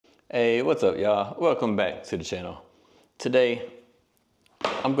Hey, what's up, y'all? Welcome back to the channel. Today,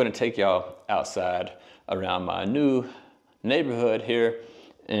 I'm gonna take y'all outside around my new neighborhood here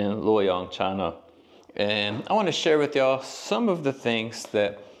in Luoyang, China. And I wanna share with y'all some of the things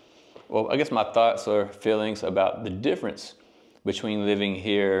that, well, I guess my thoughts or feelings about the difference between living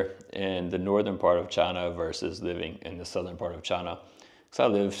here in the northern part of China versus living in the southern part of China. Because I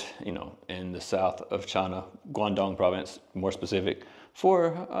lived, in the south of China, Guangdong province, more specific,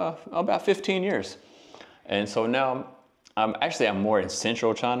 for about 15 years. And so now I'm more in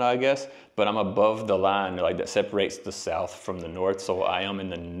central China, I guess, but I'm above the line like that separates the south from the north. So I am in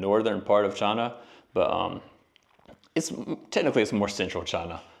the northern part of China, but it's technically more central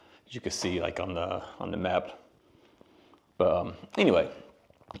China, as you can see like on the map. But anyway,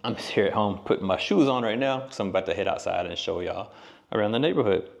 I'm here at home putting my shoes on right now, so I'm about to head outside and show y'all around the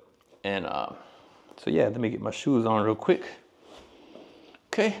neighborhood. And so yeah, let me get my shoes on real quick.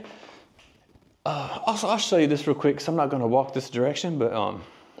 Okay. Also, I'll show you this real quick, because I'm not going to walk this direction, but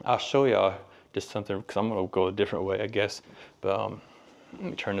I'll show y'all just something, because I'm going to go a different way, I guess. But let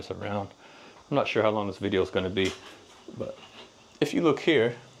me turn this around. I'm not sure how long this video is going to be, but if you look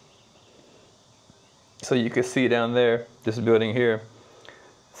here, so you can see down there, this building here,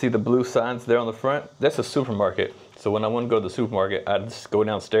 see the blue signs there on the front? That's a supermarket. So when I want to go to the supermarket, I just go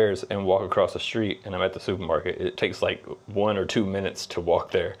downstairs and walk across the street and I'm at the supermarket. It takes like 1 or 2 minutes to walk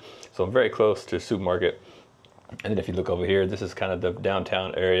there. So I'm very close to the supermarket. And then if you look over here, this is kind of the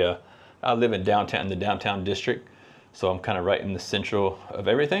downtown area. I live in downtown, in the downtown district. So I'm kind of right in the central of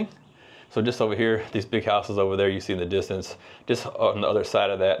everything. So just over here, these big houses over there, you see in the distance. Just on the other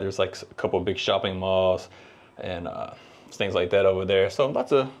side of that, there's like a couple of big shopping malls and things like that over there. So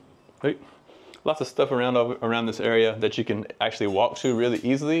lots of stuff around this area that you can actually walk to really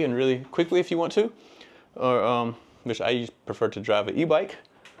easily and really quickly if you want to, or which I prefer to drive an e-bike.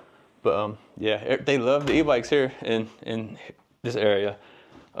 But yeah, they love the e-bikes here in this area.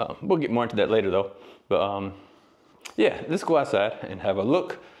 We'll get more into that later though. But yeah, let's go outside and have a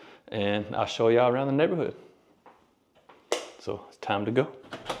look, and I'll show y'all around the neighborhood. So it's time to go.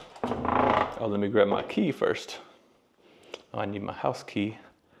 Oh, let me grab my key first. Oh, I need my house key.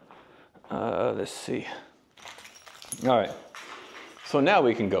 Let's see. All right, so now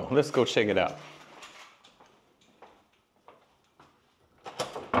we can go. Let's go check it out.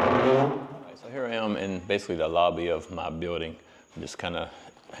 All right, so here I am in basically the lobby of my building. I'm just kind of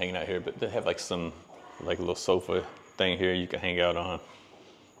hanging out here, but they have like some like a little sofa thing here you can hang out on.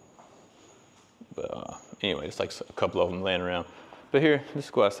 But anyway, it's like a couple of them laying around. But here, let's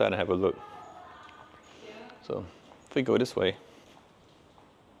go outside and have a look. So if we go this way,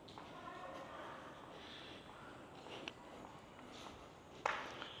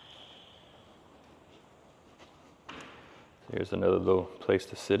 here's another little place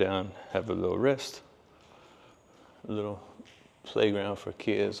to sit down, have a little rest. A little playground for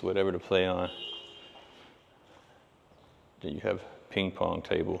kids, whatever to play on. Then you have ping pong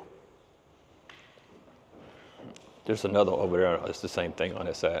table. There's another over there, it's the same thing on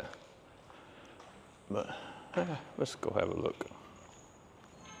this side. But let's go have a look.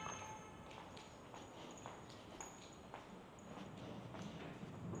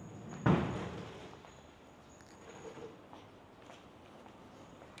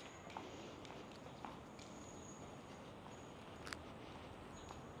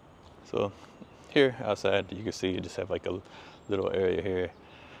 So here outside, you can see you just have like a little area here.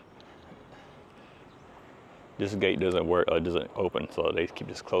 This gate doesn't work, or it doesn't open, so they keep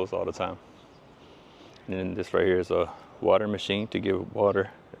this closed all the time. And then this right here is a water machine to give water.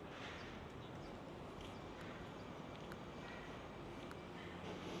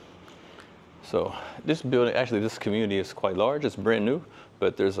 So this building, actually this community is quite large, it's brand new,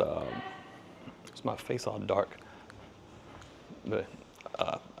 but there's, it's my face all dark. But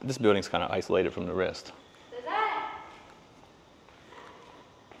this building's kind of isolated from the rest.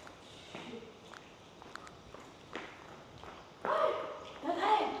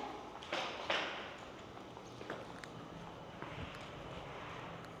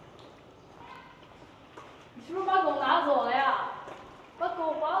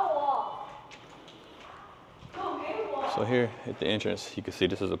 So here at the entrance, you can see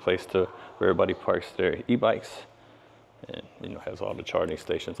this is a place where everybody parks their e-bikes, and has all the charging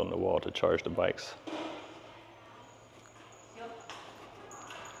stations on the wall to charge the bikes.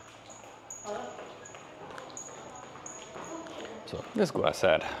 So let's go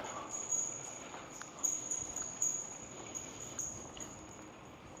outside.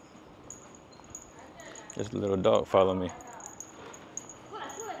 There's a little dog following me.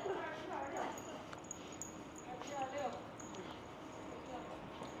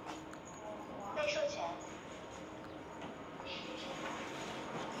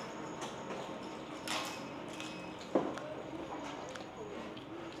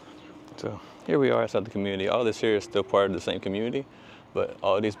 So here we are outside the community. All this here is still part of the same community, but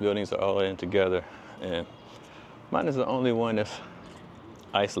all these buildings are all in together. And mine is the only one that's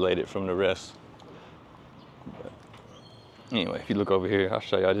isolated from the rest. But anyway, if you look over here, I'll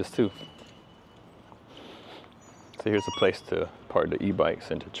show y'all this too. So here's a place to park the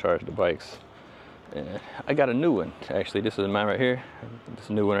e-bikes and to charge the bikes. And I got a new one, actually. This is mine right here. This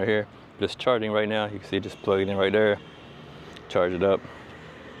new one right here. Just charging right now. You can see it just plugged in right there. Charge it up.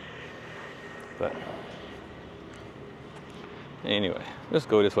 But anyway, let's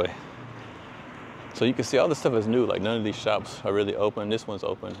go this way. So you can see all this stuff is new. Like none of these shops are really open. This one's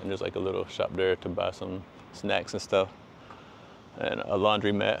open, and there's like a little shop there to buy some snacks and stuff, and a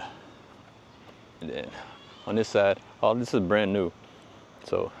laundromat. And then on this side, all this is brand new.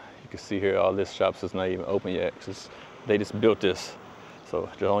 So you can see here, all this shops is not even open yet, because they just built this. So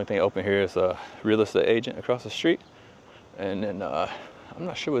the only thing open here is a real estate agent across the street. And then I'm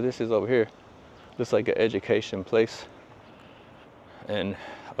not sure what this is over here. Looks like an education place. And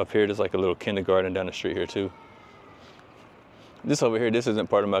up here, there's like a little kindergarten down the street here too. This over here, this isn't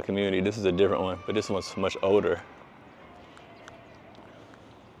part of my community. This is a different one, but this one's much older.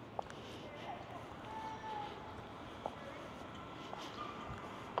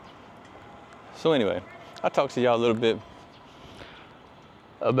 So anyway, I talked to y'all a little bit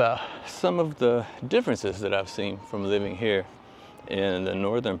about some of the differences that I've seen from living here in the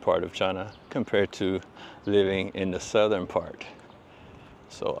northern part of China compared to living in the southern part.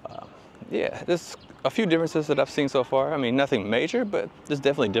 So yeah, there's a few differences that I've seen so far. I mean, nothing major, but there's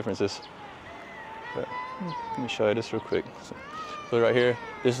definitely differences. But let me show you this real quick. So right here,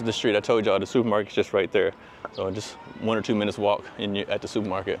 this is the street. I told y'all the supermarket's just right there. So just 1 or 2 minutes walk at the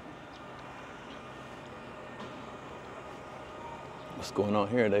supermarket. What's going on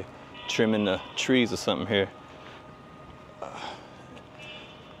here? They trimming the trees or something here.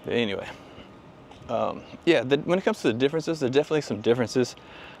 But anyway, yeah, when it comes to the differences, there's definitely some differences.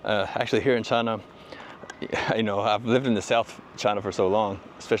 Actually, here in China, you know, I've lived in the South China for so long,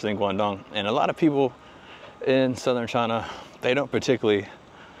 especially in Guangdong, and a lot of people in southern China, they don't particularly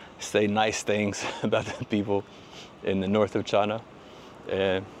say nice things about the people in the north of China.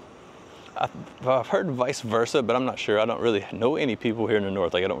 And I've heard vice versa, but I'm not sure. I don't really know any people here in the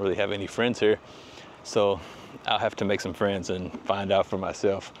north. Like, I don't really have any friends here. So I'll have to make some friends and find out for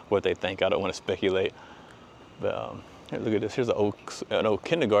myself what they think. I don't want to speculate. But here, look at this. Here's an old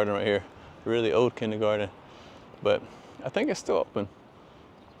kindergarten right here. Really old kindergarten. But I think it's still open.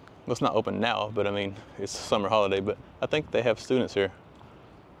 Well, it's not open now, but I mean, it's a summer holiday, but I think they have students here.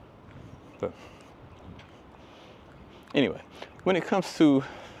 But anyway, when it comes to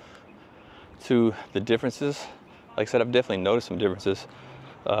the differences, like I said, I've definitely noticed some differences.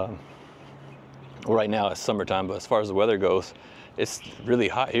 Well, right now it's summertime, but as far as the weather goes, it's really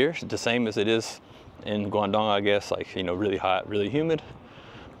hot here, the same as it is in Guangdong, I guess, like, you know, really hot, really humid.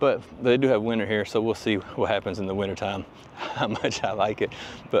 But they do have winter here, so we'll see what happens in the wintertime, how much I like it.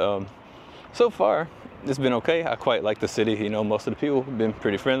 But so far, it's been okay. I quite like the city. You know, most of the people have been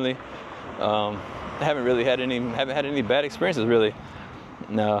pretty friendly. I haven't had any bad experiences, really.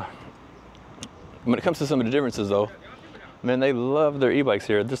 No. When it comes to some of the differences, though, man, they love their e-bikes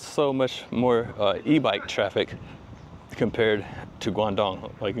here. There's so much more e-bike traffic compared to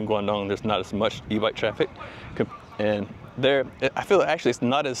Guangdong. Like in Guangdong, there's not as much e-bike traffic. And there, I feel actually it's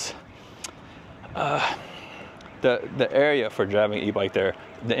not as, the area for driving e-bike there,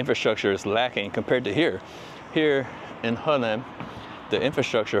 the infrastructure is lacking compared to here. Here in Henan, the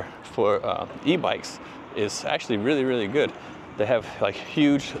infrastructure for e-bikes is actually really, really good. They have like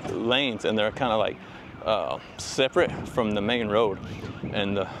huge lanes, and they're kind of like separate from the main road,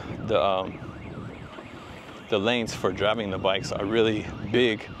 and the lanes for driving the bikes are really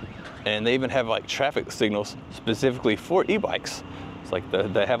big, and they even have like traffic signals specifically for e-bikes. It's like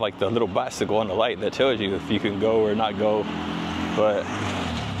they have like the little bicycle on the light that tells you if you can go or not go. But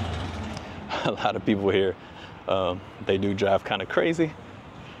a lot of people here, they do drive kind of crazy.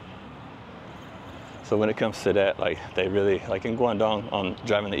 So when it comes to that, like they really, like in Guangdong on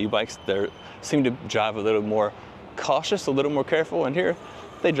driving the e-bikes, they seem to drive a little more cautious, a little more careful. And here,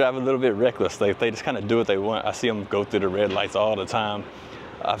 they drive a little bit reckless. They just kind of do what they want. I see them go through the red lights all the time.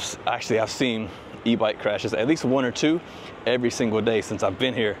 I've seen e-bike crashes, at least 1 or 2, every single day since I've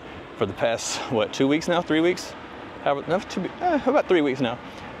been here for the past, what, 2 weeks now, 3 weeks? About 3 weeks now.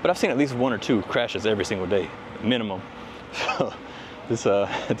 But I've seen at least 1 or 2 crashes every single day, minimum. So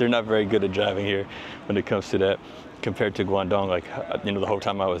they're not very good at driving here when it comes to that, compared to Guangdong. Like, you know, the whole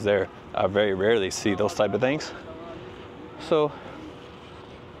time I was there, I very rarely see those type of things. So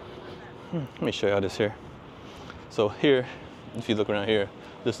let me show you this here. So here, if you look around here,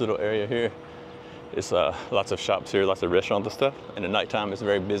 this little area here. It's lots of shops here, lots of restaurants and stuff. And at nighttime, it's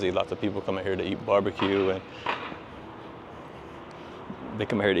very busy. Lots of people come out here to eat barbecue, and they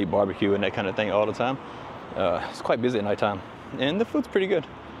come here to eat barbecue and that kind of thing all the time. It's quite busy at nighttime, and the food's pretty good.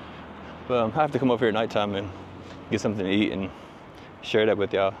 But I have to come over here at nighttime and get something to eat and share that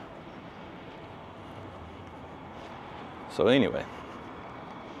with y'all. So anyway,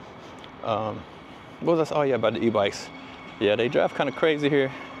 what was I? Oh yeah, about the e-bikes. Yeah, they drive kind of crazy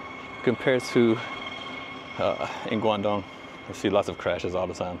here compared to in Guangdong. I see lots of crashes all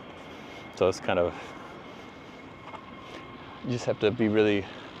the time. So it's kind of, you just have to be really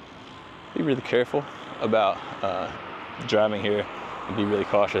careful about driving here and be really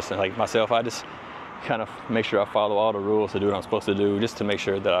cautious. And like myself, I just kind of make sure I follow all the rules to do what I'm supposed to do, just to make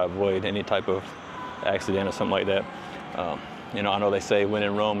sure that I avoid any type of accident or something like that. You know, I know they say when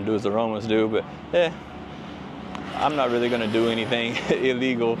in Rome, do as the Romans do, but I'm not really going to do anything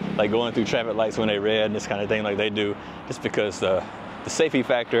illegal, like going through traffic lights when they're red and this kind of thing like they do, just because the safety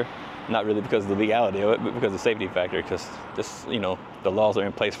factor, not really because of the legality of it, but because of the safety factor, because this, you know, the laws are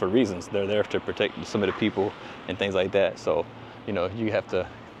in place for reasons. They're there to protect some of the people and things like that. So, you know, you have to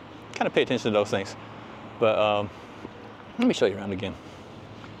kind of pay attention to those things. But let me show you around again.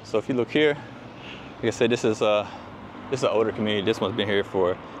 So if you look here, like I said, this is an older community. This one's been here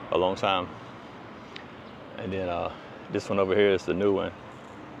for a long time. And then this one over here is the new one.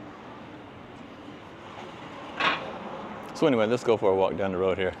 So anyway, let's go for a walk down the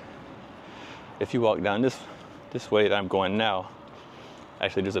road here. If you walk down this way that I'm going now,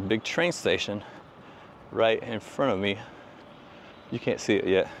 actually there's a big train station right in front of me. You can't see it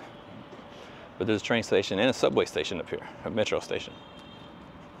yet, but there's a train station and a subway station up here, a metro station.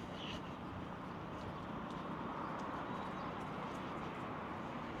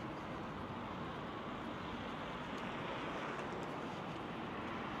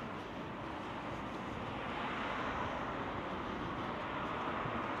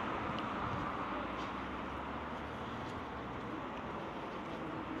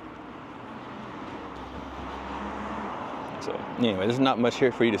 So anyway, there's not much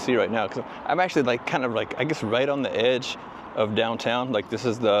here for you to see right now, because I'm actually like kind of like, I guess, right on the edge of downtown. Like this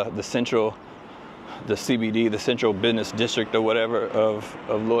is the central, the CBD, the central business district or whatever of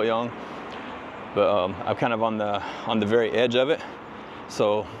Luoyang. But I'm kind of on the very edge of it.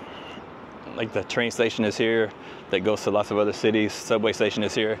 So like the train station is here that goes to lots of other cities. Subway station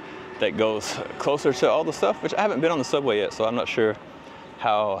is here that goes closer to all the stuff, which I haven't been on the subway yet, so I'm not sure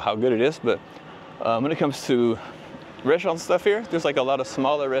how good it is. But when it comes to restaurant stuff here, there's like a lot of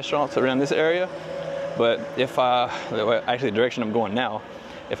smaller restaurants around this area. But if actually the direction I'm going now,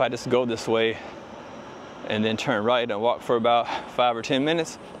 if I just go this way and then turn right and walk for about 5 or 10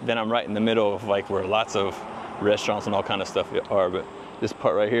 minutes, then I'm right in the middle of like where lots of restaurants and all kind of stuff are. But this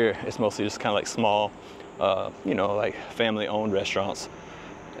part right here is mostly just kind of like small, you know, like family owned restaurants.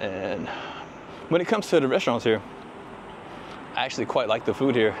 And when it comes to the restaurants here, I actually quite like the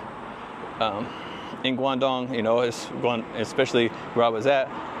food here. In Guangdong, you know, especially where I was at,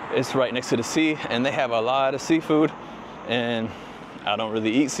 it's right next to the sea, and they have a lot of seafood, and I don't really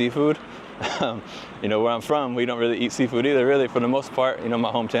eat seafood. You know, where I'm from, we don't really eat seafood either, really, for the most part. You know,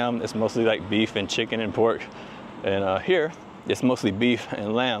 my hometown, it's mostly like beef and chicken and pork, and here, it's mostly beef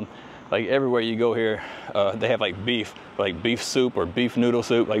and lamb. Like everywhere you go here, they have like beef soup or beef noodle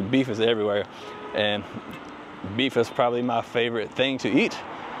soup. Like beef is everywhere, and beef is probably my favorite thing to eat.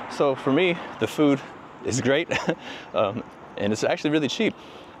 So for me, the food is great, and it's actually really cheap.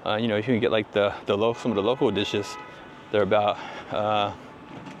 You know, if you can get like some of the local dishes, they're about I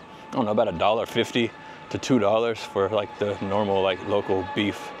don't know, about $1.50 to $2 for like the normal like local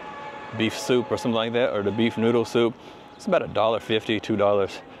beef soup or something like that, or the beef noodle soup. It's about $1.50,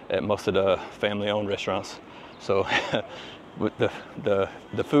 $2 at most of the family-owned restaurants. So with the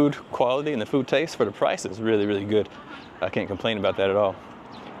food quality and the food taste for the price is really, really good. I can't complain about that at all.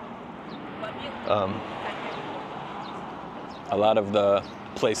 A lot of the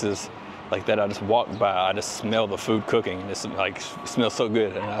places like that I just walk by, I just smell the food cooking. It's like, it smells so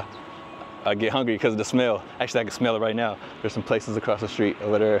good, and I get hungry because of the smell. Actually, I can smell it right now. There's some places across the street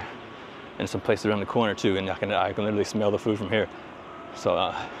over there, and some places around the corner too, and I can literally smell the food from here.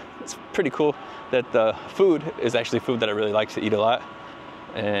 So it's pretty cool that the food is actually food that I really like to eat a lot,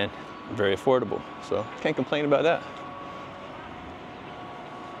 and very affordable. So can't complain about that.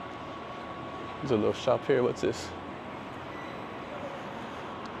 There's a little shop here. What's this?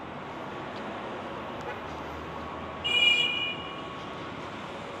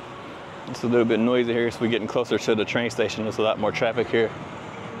 It's a little bit noisy here, so we're getting closer to the train station. There's a lot more traffic here.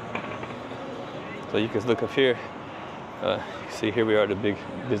 So you can look up here. You see, here we are at the big,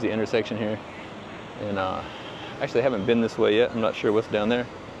 busy intersection here. And actually, I haven't been this way yet. I'm not sure what's down there.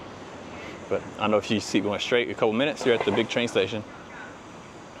 But I know if you keep going straight a couple minutes, you're at the big train station.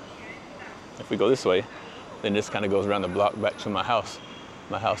 If we go this way, then this kind of goes around the block back to my house.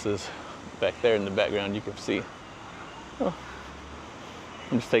 My house is back there in the background, you can see. Oh.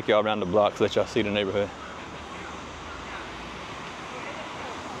 I'll just take y'all around the block so that y'all see the neighborhood.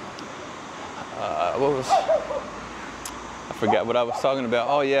 I forgot what I was talking about.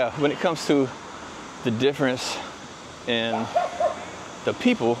 Oh yeah, when it comes to the difference in the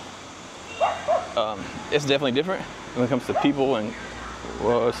people, it's definitely different when it comes to people. And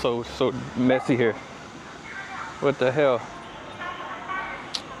well, it's so messy here. What the hell?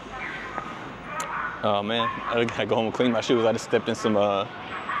 Oh man, I gotta go home and clean my shoes. I just stepped in some mud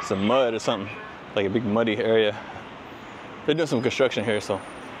or something, like a big muddy area. They're doing some construction here, so.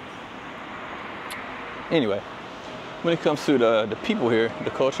 Anyway, when it comes to the people here, the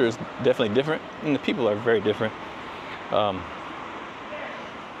culture is definitely different, and the people are very different. How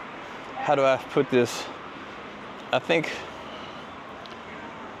do I put this? I think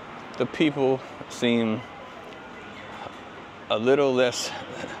the people seem a little less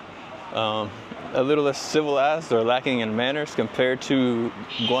civilized or lacking in manners compared to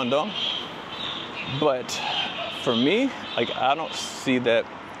Guangdong. But for me, like, I don't see that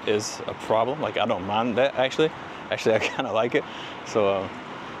as a problem. Like, I don't mind that actually. Actually, I kind of like it. So,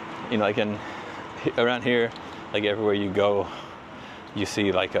 you know, like around here, like everywhere you go, you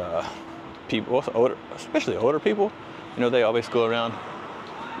see like people, also older, especially older people. You know, they always go around.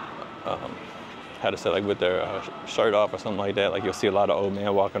 How to say, like with their shirt off or something like that. Like you'll see a lot of old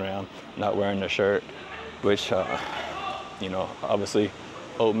men walking around not wearing their shirt, which, you know, obviously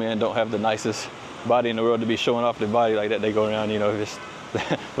old men don't have the nicest body in the world to be showing off their body like that. They go around, you know, just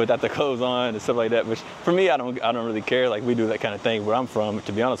without the clothes on and stuff like that. Which for me, I don't really care. Like we do that kind of thing where I'm from,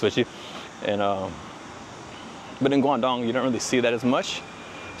 to be honest with you. And but in Guangdong, you don't really see that as much.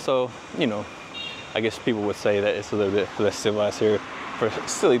 So, you know, I guess people would say that it's a little bit less civilized here for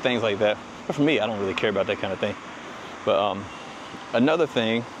silly things like that. But for me, I don't really care about that kind of thing. But another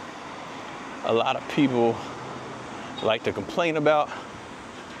thing a lot of people like to complain about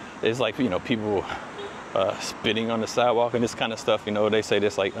is, like, you know, people spitting on the sidewalk and this kind of stuff. You know, they say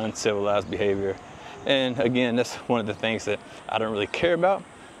this like uncivilized behavior. And again, that's one of the things that I don't really care about.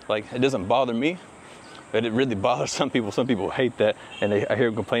 Like, it doesn't bother me, but it really bothers some people. Some people hate that, and I hear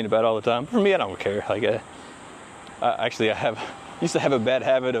them complain about it all the time. For me, I don't care. Like, I used to have a bad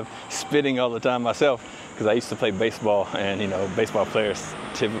habit of spitting all the time myself, because I used to play baseball, and, you know, baseball players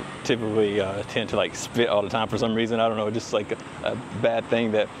typically tend to like spit all the time for some reason. I don't know, just like a bad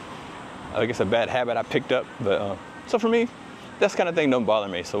thing that, I guess, a bad habit I picked up. But so for me, that kind of thing don't bother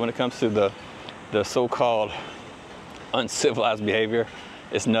me. So when it comes to the so-called uncivilized behavior,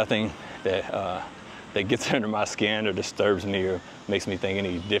 it's nothing that that gets under my skin or disturbs me or makes me think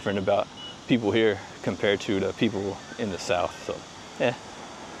any different about people here compared to the people in the South. So yeah,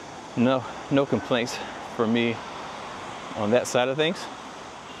 no complaints for me on that side of things.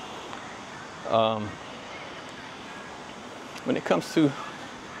 When it comes to,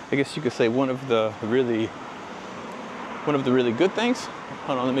 I guess you could say, one of the really good things.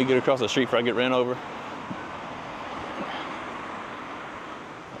 Hold on, let me get across the street before I get ran over.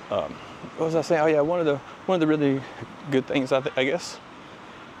 What was I saying? Oh yeah, one of the really good things I guess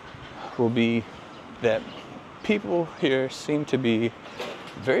will be that people here seem to be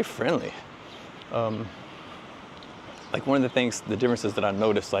very friendly. Like, one of the things, the differences that I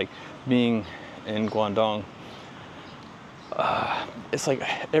noticed, like being in Guangdong, it's like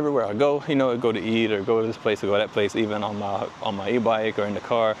everywhere I go, you know, I go to eat or go to this place or go to that place, even on my e-bike or in the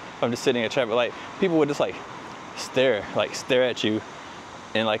car, if I'm just sitting at a traffic light, people would just like stare at you,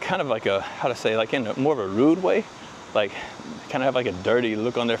 and like kind of like a, how to say, like in a more of a rude way, like kind of have like a dirty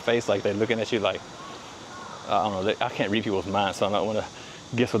look on their face, like they're looking at you like, I don't know, I can't read people's minds, so I don't want to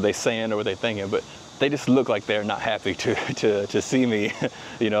guess what they're saying or what they're thinking, but they just look like they're not happy to see me,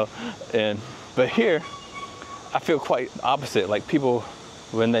 you know. But here, I feel quite opposite. Like, people,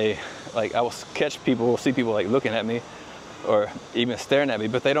 when they, like, I will see people like looking at me or even staring at me,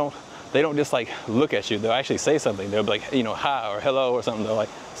 but they don't just like look at you. They'll actually say something. They'll be like, you know, hi or hello or something.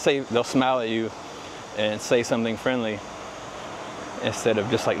 They'll smile at you and say something friendly instead of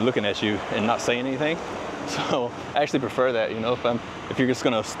just like looking at you and not saying anything. So I actually prefer that, you know. If you're just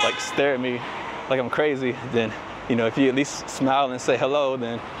gonna like stare at me like I'm crazy, then, you know, if you at least smile and say hello,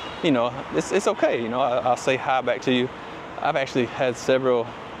 then, you know, it's okay. You know, I'll say hi back to you. I've actually had several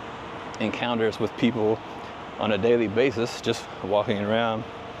encounters with people on a daily basis, just walking around,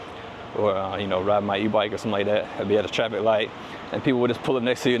 or you know, ride my e-bike or something like that. I'd be at a traffic light, and people would just pull up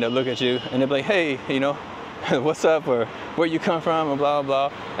next to you and they'll look at you and they'll be like, hey, you know, what's up, or where you come from, and blah blah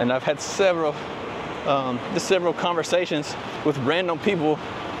blah. And I've had several conversations with random people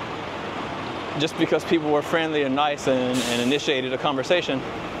just because people were friendly and nice and initiated a conversation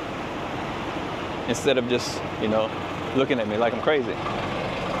instead of just, you know, looking at me like I'm crazy.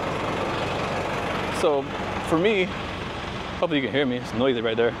 So for me, hopefully you can hear me, it's noisy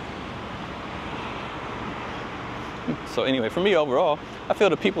right there. So anyway, for me overall, I feel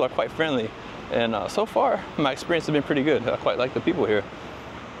the people are quite friendly, and so far my experience has been pretty good. I quite like the people here,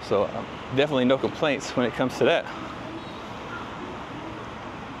 so definitely no complaints when it comes to that.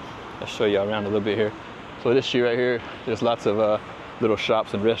 I'll show you around a little bit here. So this street right here, there's lots of little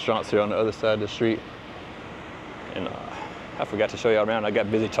shops and restaurants here on the other side of the street, and I forgot to show you around. I got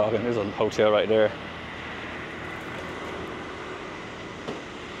busy talking. There's a hotel right there.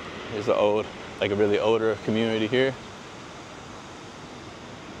 There's an old, like a really older community here.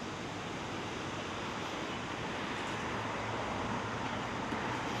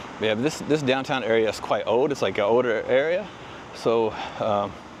 Yeah, this downtown area is quite old. It's like an older area. So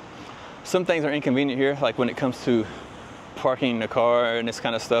some things are inconvenient here, like when it comes to parking the car and this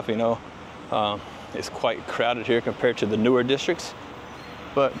kind of stuff, you know. It's quite crowded here compared to the newer districts,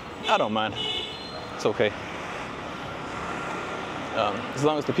 but I don't mind. It's okay. As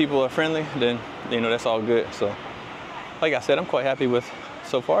long as the people are friendly, then, you know, that's all good. So like I said, I'm quite happy with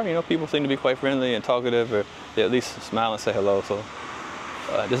so far. You know, people seem to be quite friendly and talkative, or they at least smile and say hello. So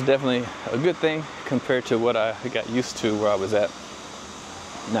this is definitely a good thing compared to what I got used to where I was at.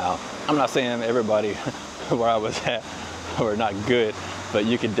 Now, I'm not saying everybody where I was at were not good, but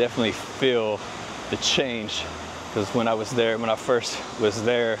you could definitely feel the change, because when I first was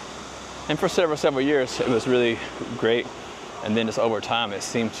there, and for several years, it was really great. And then just over time, it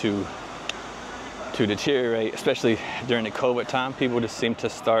seemed to deteriorate, especially during the COVID time. People just seemed to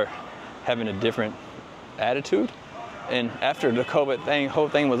start having a different attitude. And after the COVID whole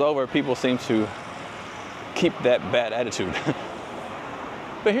thing was over, people seemed to keep that bad attitude.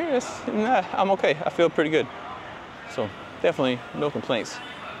 But here, I'm okay. I feel pretty good. So definitely no complaints.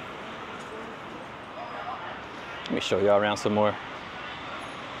 Let me show y'all around some more.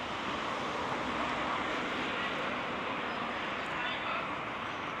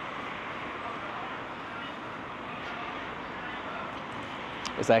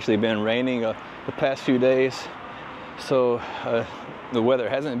 It's actually been raining the past few days, so the weather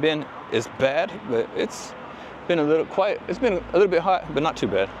hasn't been as bad, but it's been a little quiet. It's been a little bit hot, but not too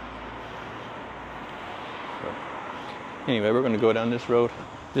bad. Anyway, we're going to go down this road.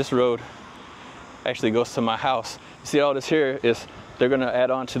 This road actually goes to my house. You see, all this here is they're going to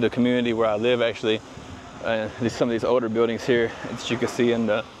add on to the community where I live, actually. Some of these older buildings here that you can see in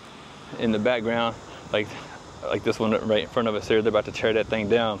the background, like this one right in front of us here. They're about to tear that thing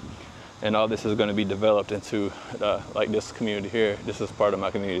down, and all this is going to be developed into like this community here. This is part of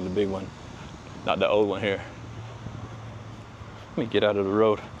my community, the big one, not the old one here. Let me get out of the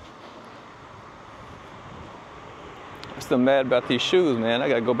road. I'm still mad about these shoes, man. I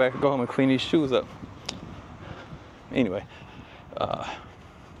gotta go home and clean these shoes up. Anyway,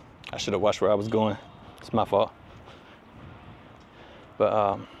 I should have watched where I was going. It's my fault.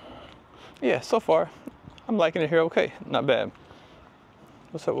 But yeah, so far I'm liking it here. Okay, not bad.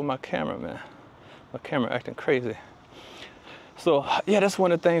 What's up with my camera, man? My camera acting crazy. So yeah, that's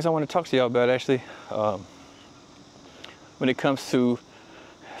one of the things I want to talk to y'all about, actually. When it comes to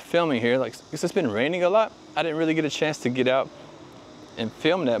filming here, like, because it's been raining a lot, I didn't really get a chance to get out and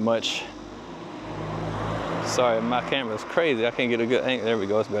film that much. Sorry, my camera is crazy. I can't get a good angle. There we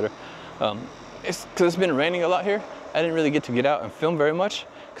go, it's better. It's because it's been raining a lot here. I didn't really get to get out and film very much,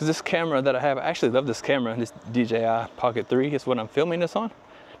 because this camera that I have, I actually love this camera. This DJI Pocket 3 is what I'm filming this on.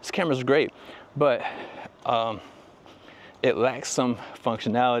 This camera's great, but it lacks some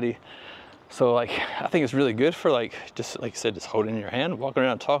functionality. So like, I think it's really good for, like, just like I said, just holding in your hand, walking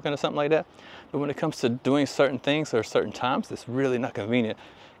around talking or something like that. But when it comes to doing certain things or certain times, it's really not convenient,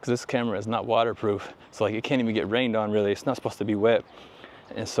 because this camera is not waterproof. So like, it can't even get rained on, really. It's not supposed to be wet.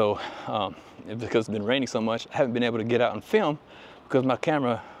 And so because it's been raining so much, I haven't been able to get out and film because my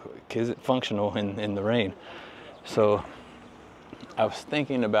camera isn't functional in the rain. So I was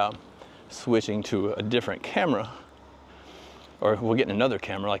thinking about switching to a different camera, or we'll get another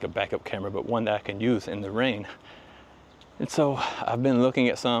camera, like a backup camera, but one that I can use in the rain. And so I've been looking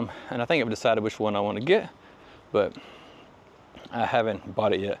at some, and I think I've decided which one I want to get, but I haven't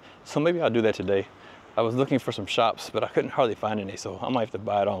bought it yet. So maybe I'll do that today. I was looking for some shops, but I couldn't hardly find any, so I might have to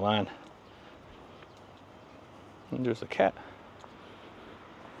buy it online. And there's a cat.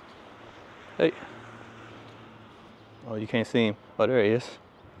 Hey. Oh, you can't see him. Oh, there he is.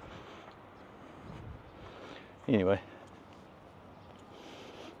 Anyway.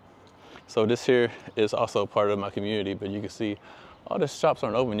 So this here is also part of my community, but you can see all the shops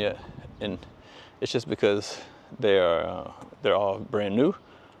aren't open yet. And it's just because they're all brand new.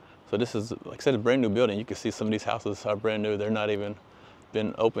 So this is, like I said, a brand new building. You can see some of these houses are brand new. They're not even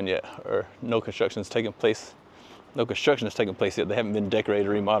been open yet, or no construction is taking place. No construction is taking place yet. They haven't been decorated or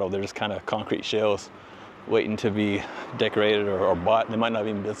remodeled. They're just kind of concrete shells waiting to be decorated or bought. They might not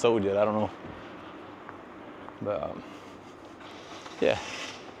even been sold yet. I don't know. But yeah.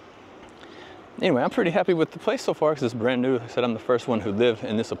 Anyway, I'm pretty happy with the place so far because it's brand new. Like I said, I'm the first one who lived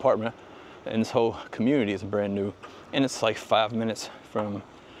in this apartment, and this whole community is brand new. And it's like 5 minutes from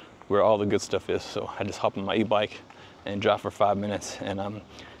where all the good stuff is. So I just hop on my e-bike and drive for 5 minutes, and I'm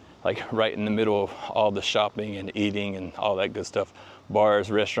like right in the middle of all the shopping and eating and all that good stuff. Bars,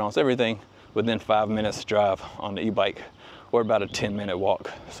 restaurants, everything within 5 minutes drive on the e-bike, or about a 10-minute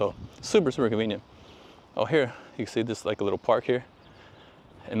walk. So super, super convenient. Oh, here, you can see this like a little park here.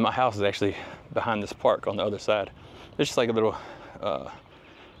 And my house is actually behind this park on the other side. It's just like a little,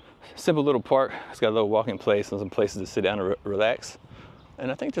 simple little park. It's got a little walking place and some places to sit down and relax.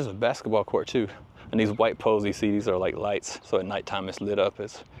 And I think there's a basketball court too. And these white poles you see, these are like lights. So at nighttime it's lit up.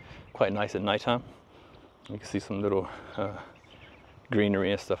 It's quite nice at nighttime. You can see some little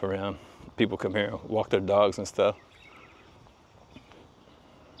greenery and stuff around. People come here and walk their dogs and stuff.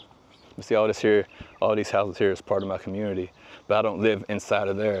 You see all this here, all these houses here is part of my community, but I don't live inside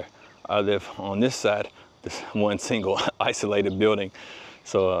of there. I live on this side, this one single isolated building.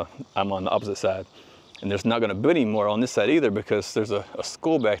 So I'm on the opposite side. And there's not gonna build any more on this side either because there's a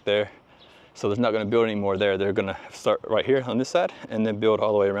school back there. So there's not gonna build any more there. They're gonna start right here on this side and then build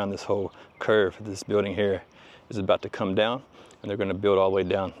all the way around this whole curve. This building here is about to come down, and they're gonna build all the way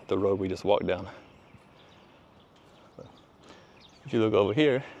down the road we just walked down. If you look over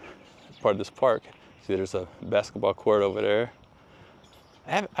here, part of this park, see there's a basketball court over there.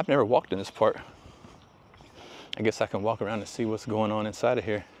 I've never walked in this part. I guess I can walk around and see what's going on inside of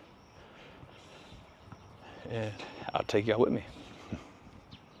here. And I'll take y'all with me.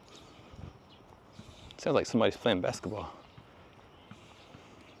 Sounds like somebody's playing basketball.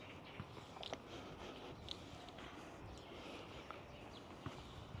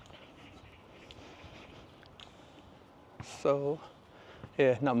 So,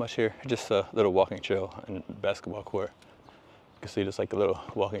 yeah, not much here. Just a little walking trail and basketball court. You can see just like a little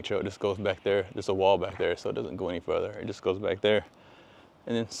walking trail. It just goes back there. There's a wall back there, so it doesn't go any further. It just goes back there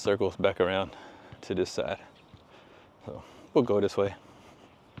and then circles back around to this side. So we'll go this way.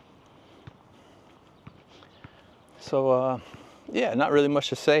 So yeah, not really much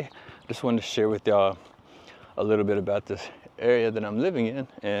to say. Just wanted to share with y'all a little bit about this area that I'm living in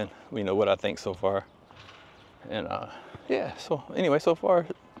and what I think so far. And yeah, so anyway, so far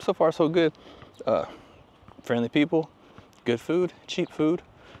so good. Friendly people, good food, cheap food.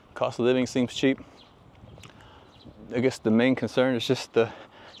 Cost of living seems cheap. I guess the main concern is just the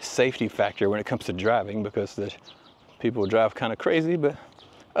safety factor when it comes to driving, because the people drive kind of crazy, but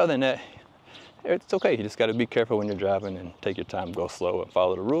other than that, it's okay. You just got to be careful when you're driving and take your time, go slow and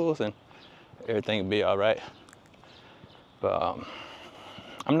follow the rules, and everything will be all right. But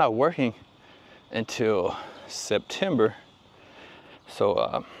I'm not working until September.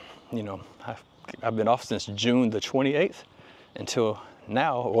 So, I've been off since June the 28th until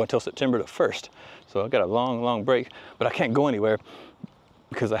now, or until September the 1st. So I got a long, long break, but I can't go anywhere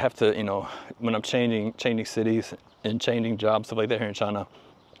because I have to, when I'm changing cities and changing jobs, stuff like that here in China,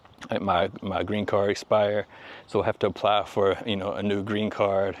 my green card expire. So I have to apply for, a new green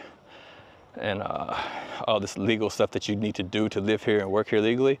card and all this legal stuff that you need to do to live here and work here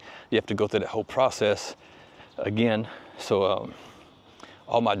legally. You have to go through that whole process again. So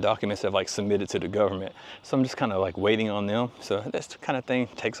all my documents have submitted to the government. So I'm just kind of waiting on them. So this kind of thing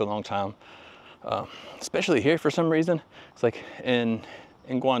takes a long time, especially here for some reason. It's like in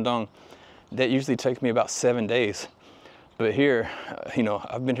Guangdong, that usually takes me about 7 days. But here,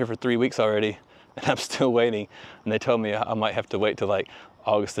 I've been here for 3 weeks already and I'm still waiting. And they told me I might have to wait till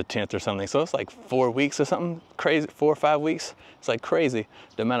August the 10th or something. So it's 4 weeks or something crazy, 4 or 5 weeks. It's crazy,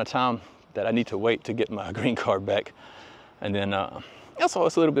 the amount of time that I need to wait to get my green card back. And then also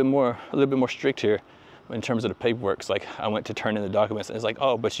it's a little bit more strict here in terms of the paperwork. It's I went to turn in the documents and it's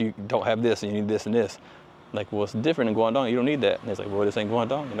oh, but you don't have this and you need this and this. Well, it's different in Guangdong, you don't need that. And it's well, this ain't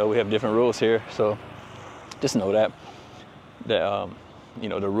Guangdong, we have different rules here. So just know that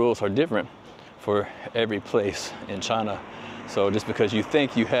the rules are different for every place in China. So just because you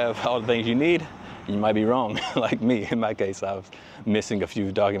think you have all the things you need, you might be wrong. Like me, in my case, I was missing a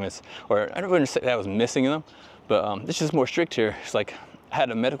few documents, or I wouldn't say that I was missing them, but it's just more strict here. It's like I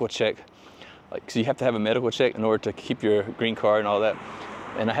had a medical check, like, so you have to have a medical check in order to keep your green card and all that.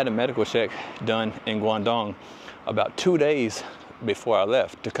 And I had a medical check done in Guangdong about 2 days before I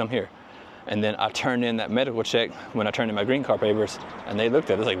left to come here. And then I turned in that medical check when I turned in my green card papers, and they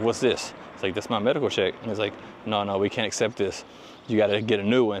looked at it, it's like, what's this? It's like, that's my medical check. And it's like, no, we can't accept this. You gotta get a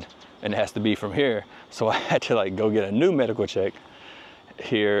new one, and it has to be from here. So I had to like go get a new medical check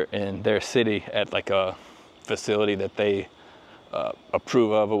here in their city at like a facility that they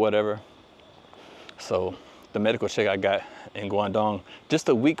approve of or whatever. So the medical check I got in Guangdong just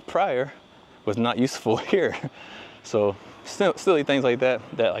a week prior was not useful here. So silly things like that,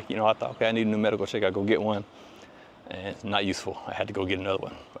 like, you know, I thought, okay, I need a new medical check, I'll go get one, and it's not useful. I had to go get another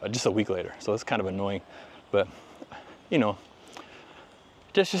one just a week later. So it's kind of annoying, but you know,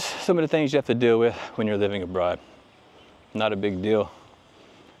 just some of the things you have to deal with when you're living abroad. Not a big deal.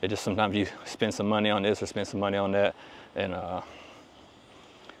 It just sometimes you spend some money on this or spend some money on that, and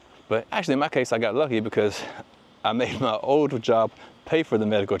but actually in my case I got lucky because I made my old job pay for the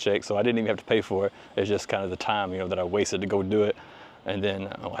medical check, so I didn't even have to pay for it. It's just kind of the time, you know, that I wasted to go do it, and then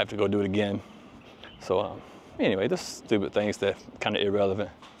I'll have to go do it again. So anyway, just stupid things that kind of irrelevant.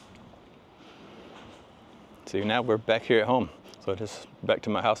 See, now we're back here at home, so just back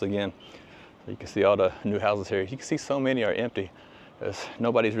to my house again. You can see all the new houses here. You can see so many are empty, because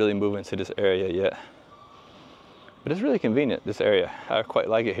nobody's really moving to this area yet. But it's really convenient, this area. I quite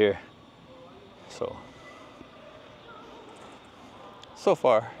like it here. So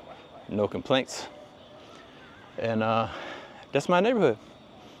far, no complaints. And that's my neighborhood.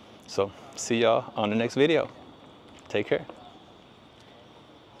 So see y'all on the next video. Take care.